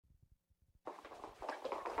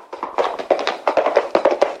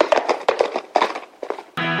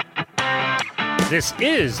This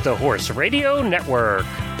is the Horse Radio Network.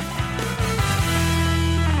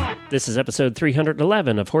 This is episode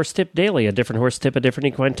 311 of Horse Tip Daily, a different horse tip, a different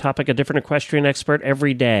equine topic, a different equestrian expert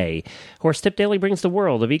every day. Horse Tip Daily brings the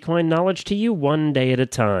world of equine knowledge to you one day at a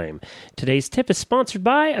time. Today's tip is sponsored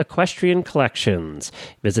by Equestrian Collections.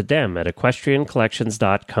 Visit them at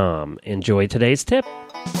equestriancollections.com. Enjoy today's tip.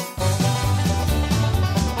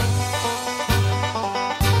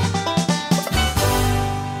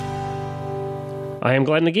 I am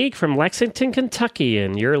Glenn the Geek from Lexington, Kentucky,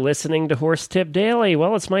 and you're listening to Horse Tip Daily.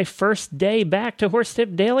 Well, it's my first day back to Horse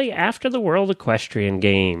Tip Daily after the World Equestrian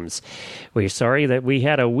Games. We're sorry that we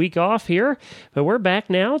had a week off here, but we're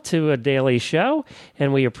back now to a daily show,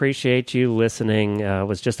 and we appreciate you listening. It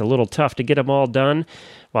was just a little tough to get them all done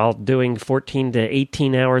while doing 14 to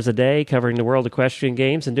 18 hours a day covering the World Equestrian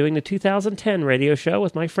Games and doing the 2010 radio show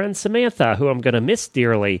with my friend Samantha, who I'm going to miss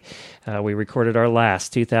dearly. We recorded our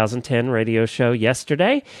last 2010 radio show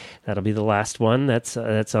yesterday. That'll be the last one that's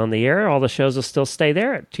on the air. All the shows will still stay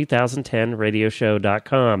there at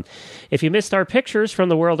 2010radioshow.com. If you missed our pictures from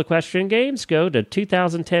the World Equestrian Games, go to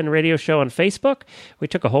 2010 Radio Show on Facebook. We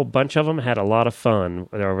took a whole bunch of them, had a lot of fun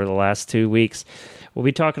over the last 2 weeks. We'll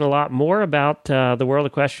be talking a lot more about the World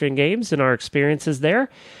Equestrian Games and our experiences there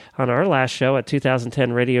on our last show at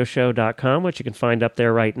 2010radioshow.com, which you can find up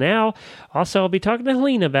there right now. Also, I'll be talking to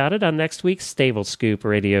Helene about it on next week's Stable Scoop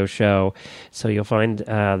radio show. So you'll find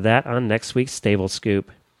that on next week's Stable Scoop.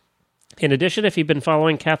 In addition, if you've been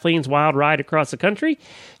following Kathleen's wild ride across the country,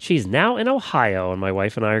 she's now in Ohio, and my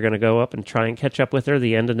wife and I are going to go up and try and catch up with her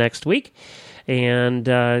the end of next week and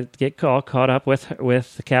get caught up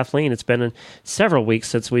with Kathleen. It's been several weeks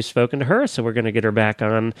since we've spoken to her, so we're going to get her back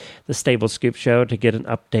on the Stable Scoop show to get an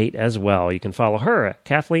update as well. You can follow her at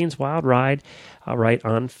Kathleen's Wild Ride right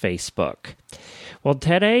on Facebook. Well,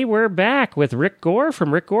 today we're back with Rick Gore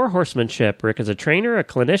from Rick Gore Horsemanship. Rick is a trainer, a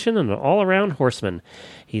clinician, and an all-around horseman.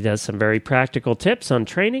 He does some very practical tips on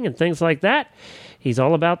training and things like that. He's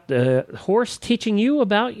all about the horse teaching you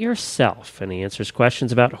about yourself, and he answers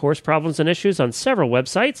questions about horse problems and issues on several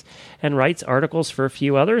websites and writes articles for a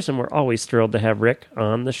few others, and we're always thrilled to have Rick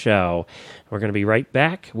on the show. We're going to be right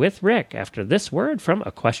back with Rick after this word from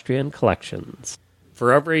Equestrian Collections.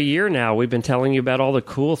 For over a year now, we've been telling you about all the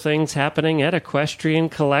cool things happening at Equestrian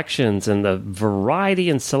Collections and the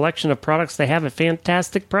variety and selection of products they have at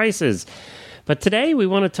fantastic prices. But today, we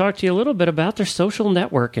want to talk to you a little bit about their social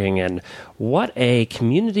networking and what a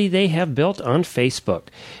community they have built on Facebook.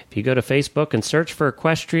 If you go to Facebook and search for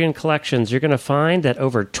Equestrian Collections, you're going to find that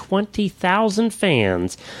over 20,000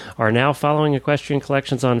 fans are now following Equestrian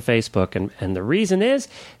Collections on Facebook. And the reason is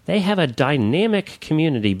they have a dynamic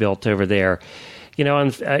community built over there. You know,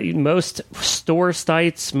 on most store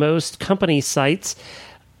sites, most company sites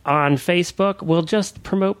on Facebook will just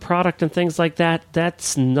promote product and things like that.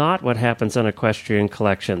 That's not what happens on Equestrian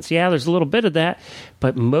Collections. Yeah, there's a little bit of that,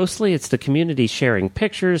 but mostly it's the community sharing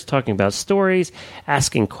pictures, talking about stories,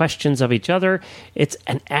 asking questions of each other. It's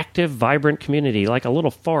an active, vibrant community, like a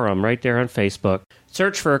little forum right there on Facebook.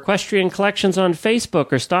 Search for Equestrian Collections on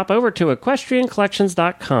Facebook or stop over to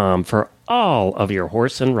equestriancollections.com for all of your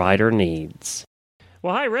horse and rider needs.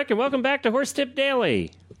 Well, hi, Rick, and welcome back to Horse Tip Daily.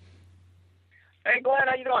 Hey, Glenn,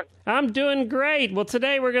 how you doing? I'm doing great. Well,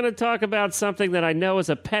 today we're going to talk about something that I know is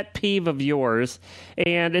a pet peeve of yours,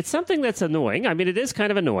 and it's something that's annoying. I mean, it is kind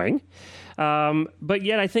of annoying, but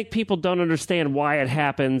yet I think people don't understand why it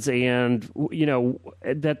happens and, you know,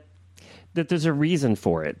 that there's a reason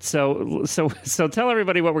for it. So tell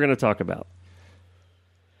everybody what we're going to talk about.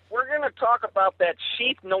 We're going to talk about that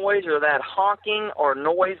sheep noise or that honking or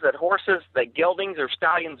noise that horses, that geldings or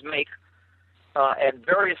stallions make at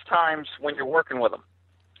various times when you're working with them,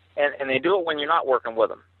 and they do it when you're not working with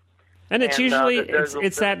them. And it's usually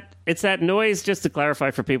it's that noise. Just to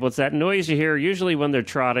clarify for people, it's that noise you hear usually when they're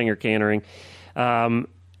trotting or cantering.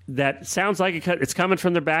 That sounds like it's coming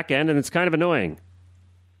from their back end, and it's kind of annoying.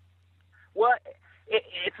 Well,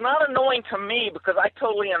 it's not annoying to me because I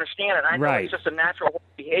totally understand it. I know It's just a natural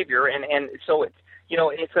behavior, and so it's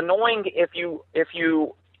annoying if you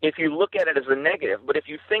look at it as a negative. But if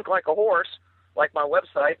you think like a horse, like my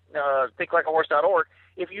website, thinklikeahorse.org,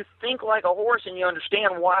 if you think like a horse and you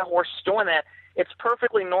understand why a horse is doing that, it's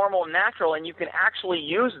perfectly normal and natural, and you can actually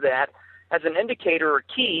use that as an indicator or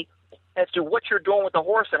key as to what you're doing with the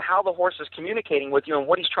horse and how the horse is communicating with you and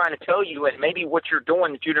what he's trying to tell you and maybe what you're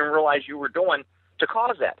doing that you didn't realize you were doing to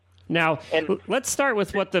cause that. Now, let's start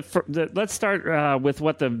with what the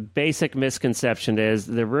basic misconception is.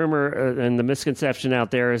 The rumor and the misconception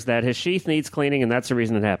out there is that his sheath needs cleaning, and that's the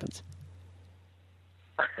reason it happens.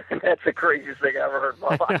 That's the craziest thing I've ever heard in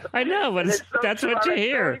my life. I know, but that's what you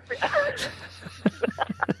hear.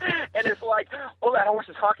 And it's like, oh, that horse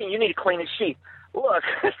is honking. You need to clean his sheath. Look,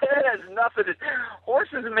 that has nothing to.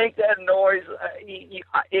 Horses make that noise,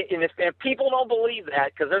 and people don't believe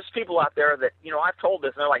that, because there's people out there that, I've told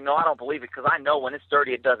this, and they're like, no, I don't believe it, because I know when it's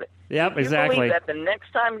dirty, it does it. Yep, you exactly. Believe that the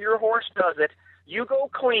next time your horse does it, you go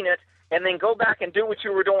clean it, and then go back and do what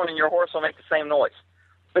you were doing, and your horse will make the same noise,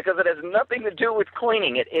 because it has nothing to do with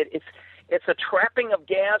cleaning. It's a trapping of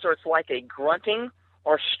gas, or it's like a grunting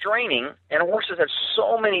or straining, and horses have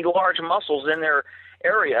so many large muscles in their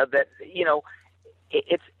area that,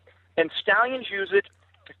 and stallions use it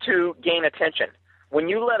to gain attention. When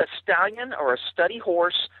you let a stallion or a steady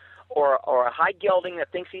horse or a high gelding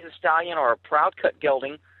that thinks he's a stallion, or a proud cut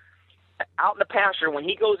gelding out in the pasture, when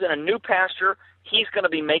he goes in a new pasture, he's going to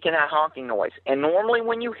be making that honking noise. And normally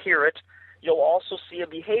when you hear it, you'll also see a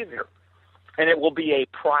behavior. And it will be a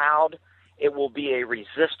proud, it will be a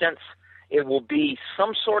resistance, it will be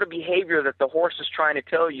some sort of behavior that the horse is trying to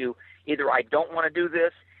tell you, either I don't want to do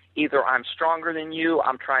this, either I'm stronger than you,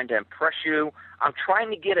 I'm trying to impress you, I'm trying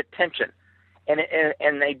to get attention.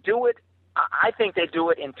 And they do it, I think they do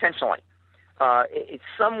it intentionally. It's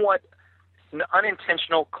somewhat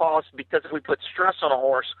unintentional cause, because if we put stress on a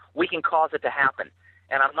horse, we can cause it to happen.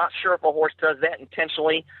 And I'm not sure if a horse does that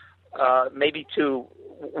intentionally, maybe to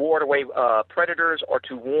ward away predators, or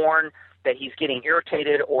to warn that he's getting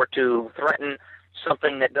irritated, or to threaten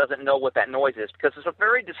something that doesn't know what that noise is, because it's a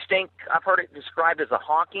very distinct. I've heard it described as a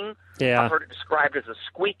honking. Yeah. I've heard it described as a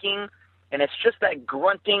squeaking, and it's just that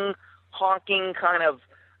grunting, honking kind of,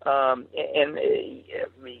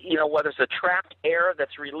 whether it's a trapped air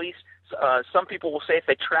that's released. Some people will say it's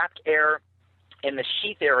a trapped air in the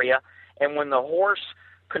sheath area, and when the horse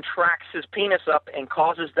contracts his penis up and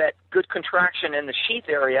causes that good contraction in the sheath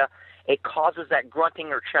area, it causes that grunting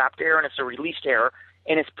or trapped air, and it's a released air,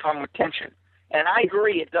 and it's from tension. And I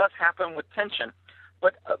agree, it does happen with tension,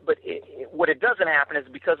 but what it doesn't happen is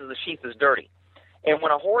because of the sheath is dirty. And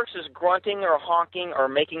when a horse is grunting or honking or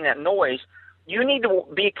making that noise, you need to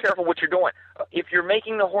be careful what you're doing. If you're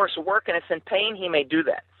making the horse work and it's in pain, he may do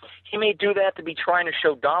that. He may do that to be trying to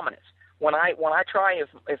show dominance. When I try,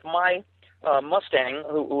 if my Mustang,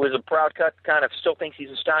 who is a proud cut, kind of still thinks he's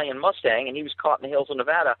a stallion Mustang, and he was caught in the hills of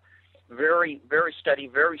Nevada, very, very steady,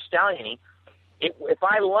 very stallion-y, if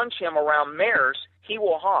I lunge him around mares, he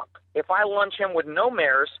will honk. If I lunge him with no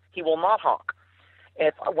mares, he will not honk.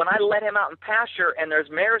 When I let him out in pasture and there's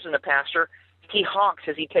mares in the pasture, he honks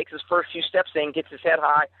as he takes his first few steps in, gets his head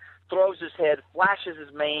high, throws his head, flashes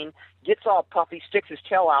his mane, gets all puffy, sticks his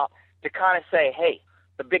tail out to kind of say, hey,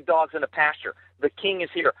 the big dog's in the pasture. The king is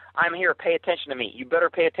here. I'm here. Pay attention to me. You better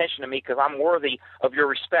pay attention to me, because I'm worthy of your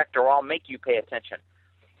respect, or I'll make you pay attention.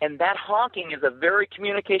 And that honking is a very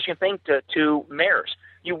communication thing to mares.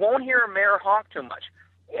 You won't hear a mare honk too much.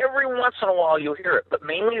 Every once in a while you'll hear it, but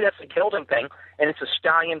mainly that's a gelding thing, and it's a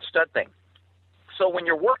stallion stud thing. So when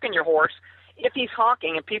you're working your horse, if he's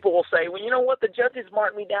honking, and people will say, well, you know what, the judges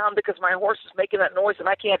marked me down because my horse is making that noise and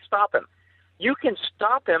I can't stop him. You can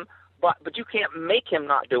stop him, but you can't make him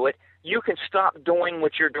not do it. You can stop doing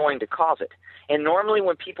what you're doing to cause it. And normally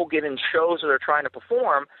when people get in shows or they're trying to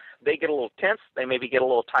perform, they get a little tense. They maybe get a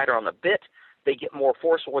little tighter on the bit. They get more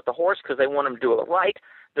forceful with the horse because they want him to do it right.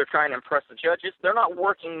 They're trying to impress the judges. They're not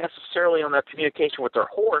working necessarily on their communication with their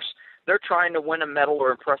horse. They're trying to win a medal or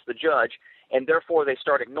impress the judge, and therefore they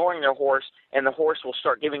start ignoring their horse, and the horse will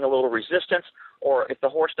start giving a little resistance, or if the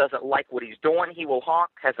horse doesn't like what he's doing, he will honk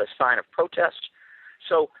as a sign of protest.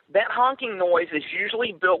 So that honking noise is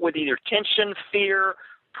usually built with either tension, fear,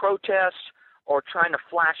 protest, or trying to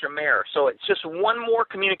flash a mare. So it's just one more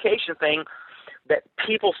communication thing that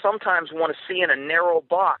people sometimes want to see in a narrow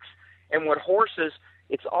box. And with horses,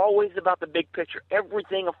 it's always about the big picture.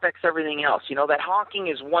 Everything affects everything else. You know, that honking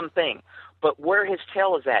is one thing, but where his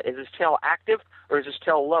tail is at, is his tail active or is his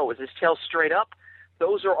tail low? Is his tail straight up?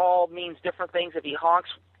 Those are all means different things. If he honks,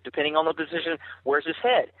 depending on the position, where's his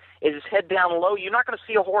head? Is his head down low? You're not going to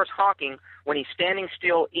see a horse honking when he's standing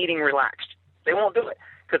still, eating relaxed. They won't do it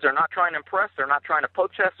because they're not trying to impress. They're not trying to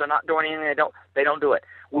protest. They're not doing anything. They don't do it.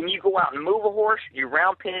 When you go out and move a horse, you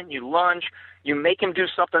round pin, you lunge, you make him do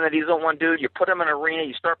something that he doesn't want to do, you put him in an arena,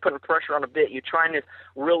 you start putting pressure on a bit, you're trying to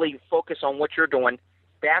really focus on what you're doing,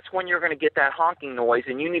 that's when you're going to get that honking noise,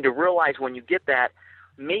 and you need to realize when you get that,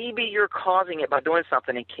 maybe you're causing it by doing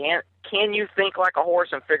something, and can you think like a horse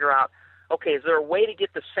and figure out, okay, is there a way to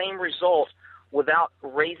get the same result without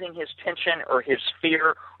raising his tension or his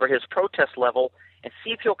fear or his protest level, and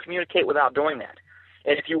see if he'll communicate without doing that.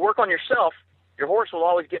 And if you work on yourself, your horse will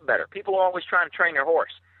always get better. People are always trying to train their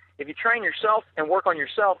horse. if you train yourself and work on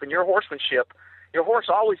yourself and your horsemanship, your horse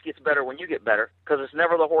always gets better when you get better, because it's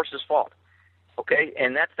never the horse's fault. Okay,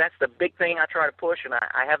 and that's the big thing I try to push, and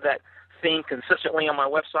I have that theme consistently on my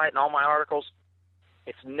website and all my articles.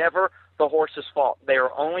 It's never the horse's fault. They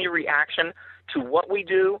are only a reaction to what we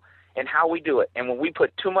do and how we do it. And when we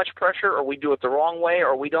put too much pressure, or we do it the wrong way,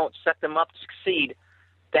 or we don't set them up to succeed,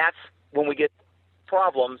 that's when we get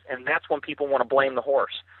problems, and that's when people want to blame the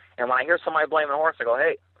horse. And when I hear somebody blaming the horse, I go,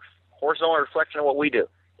 hey, horse is only a reflection of what we do.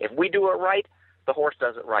 If we do it right, the horse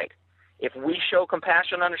does it right. If we show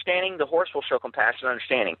compassion and understanding, the horse will show compassion and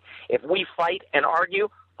understanding. If we fight and argue,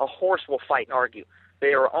 a horse will fight and argue.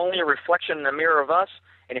 They are only a reflection in the mirror of us,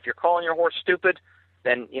 and if you're calling your horse stupid,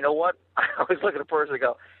 then you know what? I always look at a person and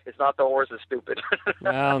go, it's not the horse that's stupid.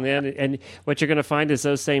 Well, man, and what you're going to find is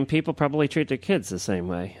those same people probably treat their kids the same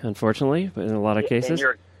way, unfortunately, but in a lot of cases.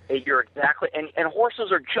 And you're exactly, and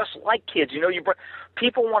horses are just like kids.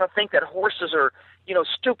 People want to think that horses are,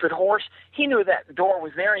 stupid horse. He knew that door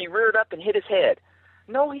was there, and he reared up and hit his head.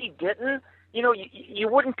 No, he didn't. You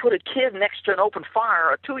wouldn't put a kid next to an open fire,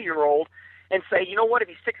 a 2-year-old, and say, you know what, if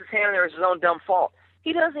he sticks his hand in there, it's his own dumb fault.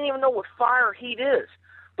 He doesn't even know what fire heat is.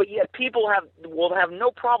 But yet people will have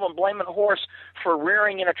no problem blaming a horse for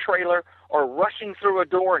rearing in a trailer or rushing through a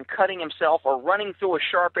door and cutting himself or running through a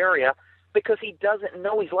sharp area, because he doesn't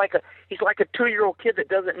know. He's like a 2-year-old kid that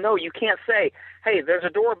doesn't know. You can't say, hey, there's a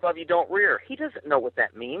door above you, don't rear. He doesn't know what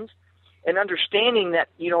that means. And understanding that,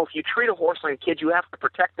 if you treat a horse like a kid, you have to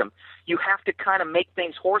protect them. You have to kind of make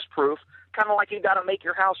things horse-proof, kind of like you got to make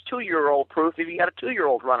your house 2-year-old proof if you got a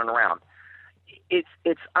 2-year-old running around.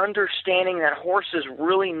 It's understanding that horses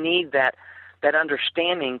really need that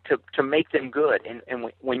understanding to make them good.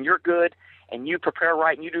 And when you're good and you prepare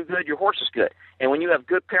right and you do good, your horse is good. And when you have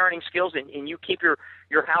good parenting skills and you keep your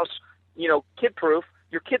house, kid-proof,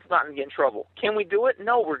 your kid's not going to get in trouble. Can we do it?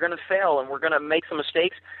 No, we're going to fail, and we're going to make some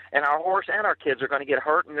mistakes, and our horse and our kids are going to get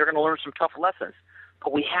hurt, and they're going to learn some tough lessons.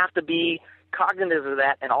 But we have to be cognitive of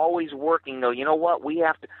that and always working, though. You know what? We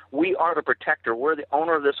are the protector. We're the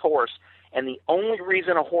owner of this horse, and the only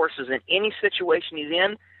reason a horse is in any situation he's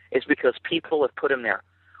in is because people have put him there.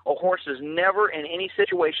 A horse is never in any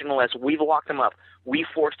situation unless we've locked him up. We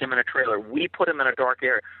forced him in a trailer. We put him in a dark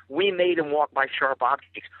area. We made him walk by sharp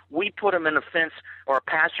objects. We put him in a fence or a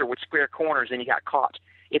pasture with square corners, and he got caught.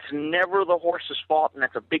 It's never the horse's fault, and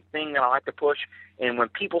that's a big thing that I like to push. And when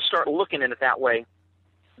people start looking at it that way,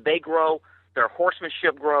 they grow, their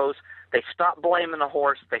horsemanship grows, they stop blaming the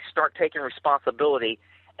horse, they start taking responsibility,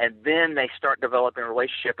 and then they start developing a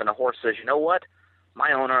relationship, and the horse says, you know what?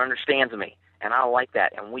 My owner understands me. And I like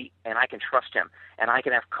that, and I can trust him, and I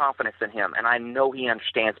can have confidence in him, and I know he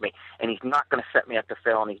understands me, and he's not going to set me up to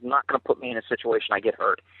fail, and he's not going to put me in a situation I get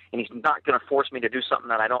hurt, and he's not going to force me to do something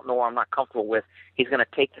that I don't know or I'm not comfortable with. He's going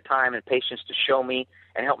to take the time and patience to show me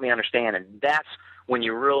and help me understand, and that's when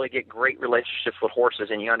you really get great relationships with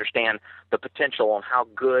horses, and you understand the potential on how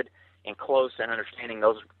good and close and understanding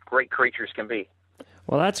those great creatures can be.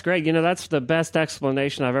 Well, that's great. That's the best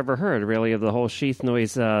explanation I've ever heard, really, of the whole sheath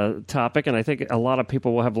noise topic. And I think a lot of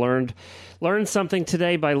people will have learned something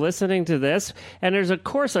today by listening to this. And there's, of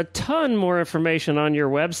course, a ton more information on your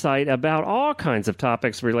website about all kinds of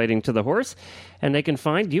topics relating to the horse. And they can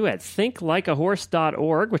find you at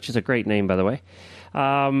thinklikeahorse.org, which is a great name, by the way.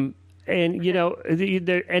 And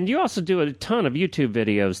you also do a ton of YouTube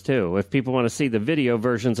videos, too, if people want to see the video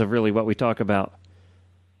versions of really what we talk about.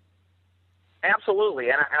 Absolutely,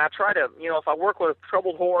 and I try to, if I work with a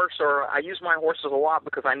troubled horse, or I use my horses a lot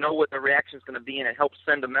because I know what the reaction is going to be, and it helps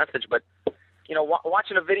send a message. But,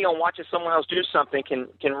 watching a video and watching someone else do something can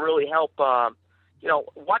really help.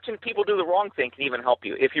 Watching people do the wrong thing can even help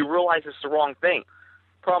you if you realize it's the wrong thing.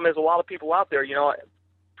 Problem is, a lot of people out there, a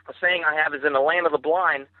saying I have is, in the land of the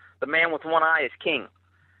blind, the man with one eye is king.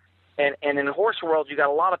 And in the horse world, you got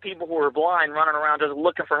a lot of people who are blind running around just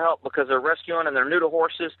looking for help because they're rescuing and they're new to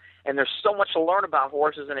horses, and there's so much to learn about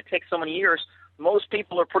horses, and it takes so many years. Most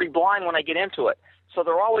people are pretty blind when they get into it. So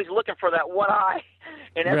they're always looking for that one eye.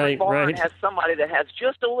 And every barn has somebody that has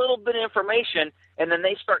just a little bit of information, and then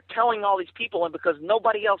they start telling all these people, and because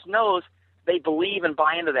nobody else knows, they believe and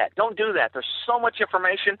buy into that. Don't do that. There's so much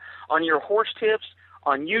information on your horse tips,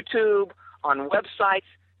 on YouTube, on websites.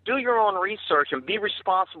 Do your own research and be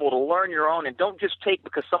responsible to learn your own, and don't just take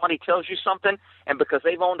because somebody tells you something and because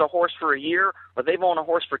they've owned a horse for a year or they've owned a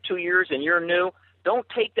horse for 2 years and you're new. Don't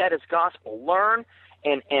take that as gospel. Learn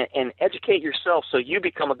and educate yourself so you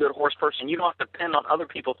become a good horse person. You don't have to depend on other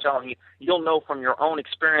people telling you. You'll know from your own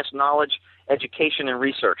experience, knowledge, education, and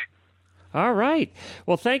research. All right.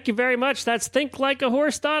 Well, thank you very much. That's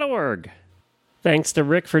thinklikeahorse.org. Thanks to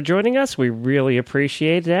Rick for joining us. We really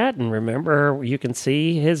appreciate that. And remember, you can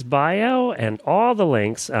see his bio and all the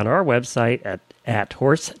links on our website at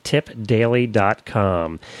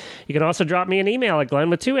horsetipdaily.com. You can also drop me an email at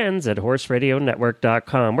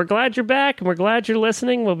glenn@horseradionetwork.com. We're glad you're back, and we're glad you're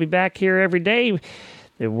listening. We'll be back here every day.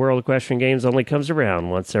 The World of Equestrian Games only comes around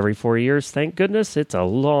once every 4 years. Thank goodness. It's a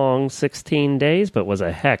long 16 days, but was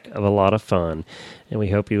a heck of a lot of fun. And we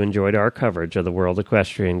hope you enjoyed our coverage of the World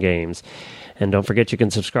Equestrian Games. And don't forget you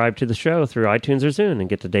can subscribe to the show through iTunes or Zune and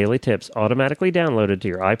get the daily tips automatically downloaded to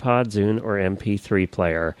your iPod, Zune, or MP3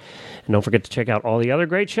 player. And don't forget to check out all the other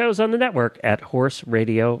great shows on the network at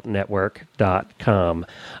horseradionetwork.com.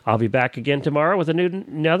 I'll be back again tomorrow with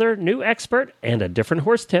another new expert and a different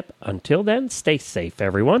horse tip. Until then, stay safe,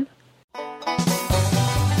 everyone.